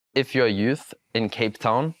If you're a youth in Cape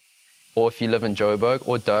Town, or if you live in Joburg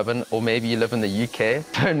or Durban, or maybe you live in the UK,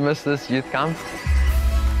 don't miss this youth camp.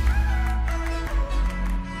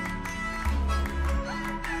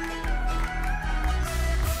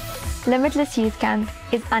 Limitless Youth Camp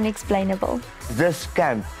is unexplainable. This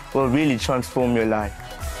camp will really transform your life.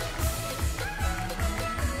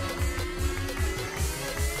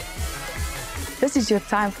 This is your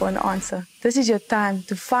time for an answer. This is your time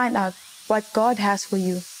to find out what God has for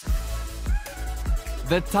you.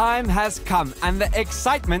 The time has come and the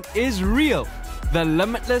excitement is real. The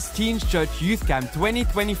Limitless Teens Church Youth Camp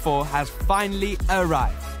 2024 has finally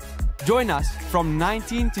arrived. Join us from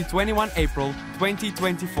 19 to 21 April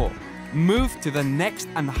 2024. Move to the next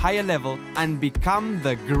and higher level and become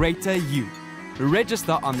the greater you.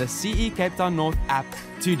 Register on the CE Cape Town North app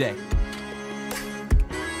today.